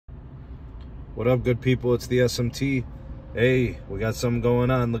What up, good people? It's the SMT. Hey, we got something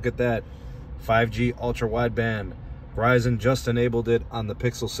going on. Look at that. 5G ultra wideband. Verizon just enabled it on the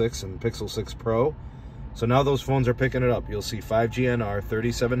Pixel 6 and Pixel 6 Pro. So now those phones are picking it up. You'll see 5G NR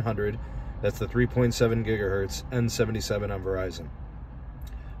 3700. That's the 3.7 gigahertz N77 on Verizon.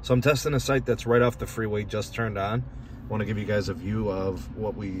 So I'm testing a site that's right off the freeway, just turned on. I want to give you guys a view of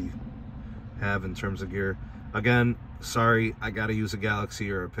what we have in terms of gear. Again, sorry, I got to use a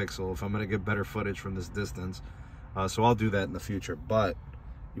Galaxy or a Pixel if I'm going to get better footage from this distance. So I'll do that in the future, but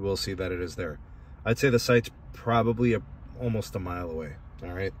you will see that it is there. I'd say the site's probably almost a mile away,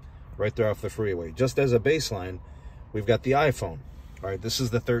 all right? Right there off the freeway. Just as a baseline, we've got the iPhone. All right, this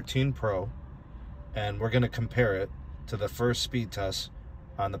is the 13 Pro, and we're going to compare it to the first speed test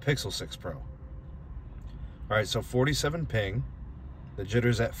on the Pixel 6 Pro. All right, so 47 ping, the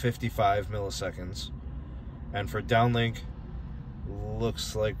jitter's at 55 milliseconds, and for downlink,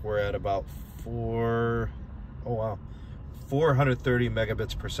 looks like we're at about 430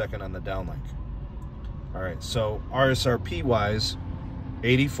 megabits per second on the downlink. All right, so RSRP wise,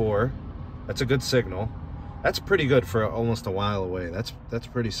 84. That's a good signal. That's pretty good for almost a while away. That's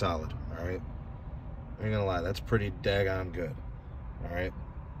pretty solid. All right, I ain't gonna lie, that's pretty daggone good. All right,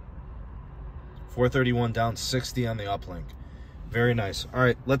 431 down, 60 on the uplink. Very nice. All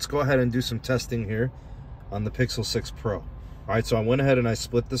right, let's go ahead and do some testing here on the Pixel 6 Pro. All right, so I went ahead and I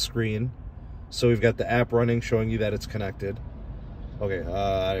split the screen. So we've got the app running, showing you that it's connected. Okay,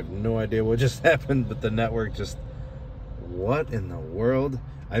 I have no idea what just happened, but the network just... What in the world?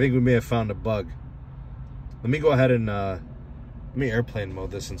 I think we may have found a bug. Let me go ahead and... let me airplane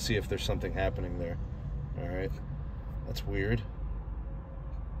mode this and see if there's something happening there. All right. That's weird.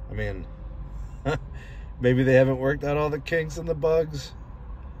 I mean... maybe they haven't worked out all the kinks and the bugs.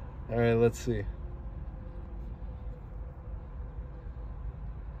 All right, let's see.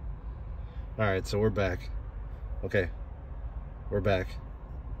 All right, so we're back. Okay, we're back.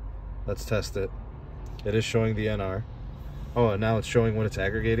 Let's test it. It is showing the NR. Oh, and now it's showing what it's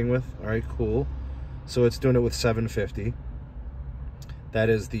aggregating with. All right, cool. So it's doing it with 750. That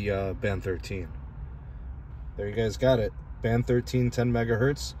is the band 13. There, you guys got it. Band 13, 10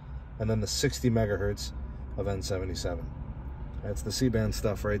 megahertz, and then the 60 megahertz of N77. That's the C-band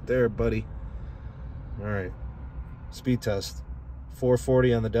stuff right there, buddy. All right, speed test.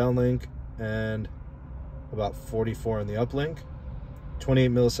 440 on the downlink, and about 44 on the uplink.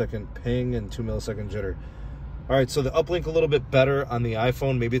 28 millisecond ping and 2 millisecond jitter. All right, so the uplink a little bit better on the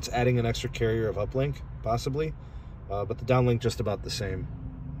iPhone. Maybe it's adding an extra carrier of uplink, possibly. But the downlink just about the same.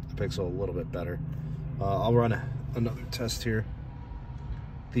 The Pixel a little bit better. I'll run another test here.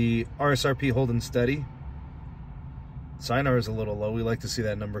 The RSRP holding steady. SINAR is a little low. We like to see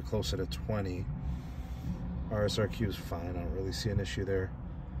that number closer to 20. RSRQ is fine. I don't really see an issue there.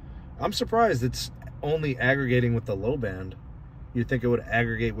 I'm surprised it's only aggregating with the low band. You'd think it would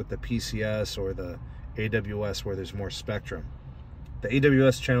aggregate with the PCS or the AWS where there's more spectrum. The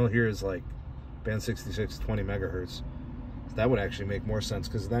AWS channel here is like band 66, 20 megahertz. So that would actually make more sense,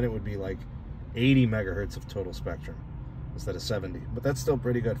 because then it would be like 80 megahertz of total spectrum instead of 70. But that's still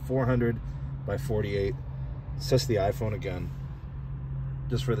pretty good. 400 by 48. Let's test the iPhone again,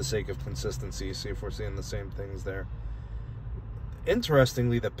 just for the sake of consistency, see if we're seeing the same things there.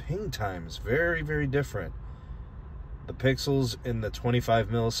 Interestingly, the ping time is very, very different. The Pixel's in the 25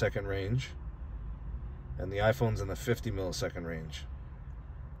 millisecond range, and the iPhone's in the 50 millisecond range.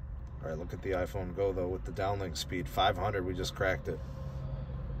 All right, look at the iPhone go, though, with the downlink speed. 500, we just cracked it.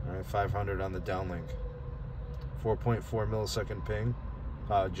 All right, 500 on the downlink. 4.4 millisecond ping.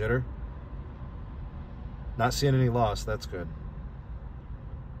 Jitter. Not seeing any loss, that's good.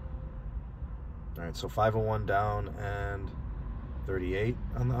 All right, so 501 down and 38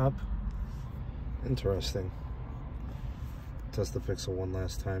 on the up. Interesting. Test the Pixel one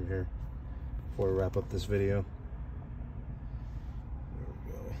last time here before we wrap up this video. There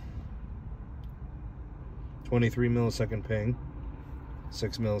we go. 23 millisecond ping,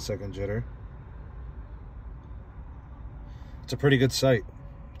 6 millisecond jitter. It's a pretty good site.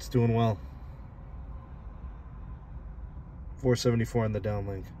 It's doing well. 474 on the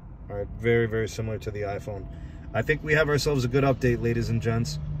downlink. All right, very, very similar to the iPhone. I think we have ourselves a good update, ladies and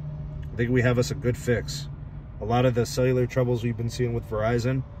gents. I think we have us a good fix. A lot of the cellular troubles we've been seeing with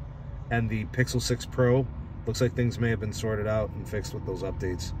Verizon and the Pixel 6 Pro, looks like things may have been sorted out and fixed with those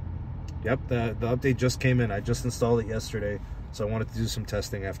updates. Yep, the update just came in. I just installed it yesterday, so I wanted to do some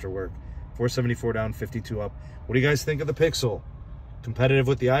testing after work. 474 down, 52 up. What do you guys think of the Pixel? Competitive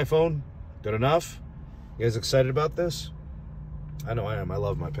with the iPhone? Good enough? You guys excited about this? I know I am. I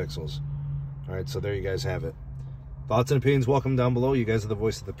love my Pixels. All right, so there you guys have it. Thoughts and opinions welcome down below. You guys are the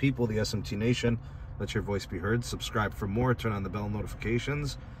voice of the people, the SMT Nation. Let your voice be heard. Subscribe for more. Turn on the bell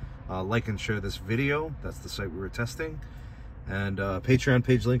notifications. Like and share this video. That's the site we were testing. And Patreon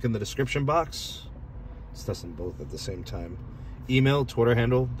page link in the description box. Let's test them both at the same time. Email, Twitter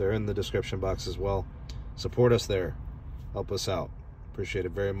handle, they're in the description box as well. Support us there. Help us out. Appreciate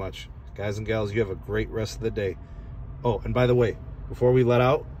it very much. Guys and gals, you have a great rest of the day. Oh, and by the way, before we let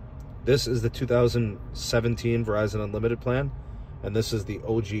out, this is the 2017 Verizon Unlimited plan, and this is the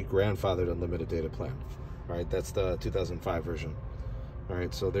OG grandfathered unlimited data plan. All right, that's the 2005 version. All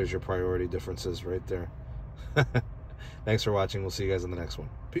right, so there's your priority differences right there. Thanks for watching. We'll see you guys in the next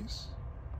one. Peace.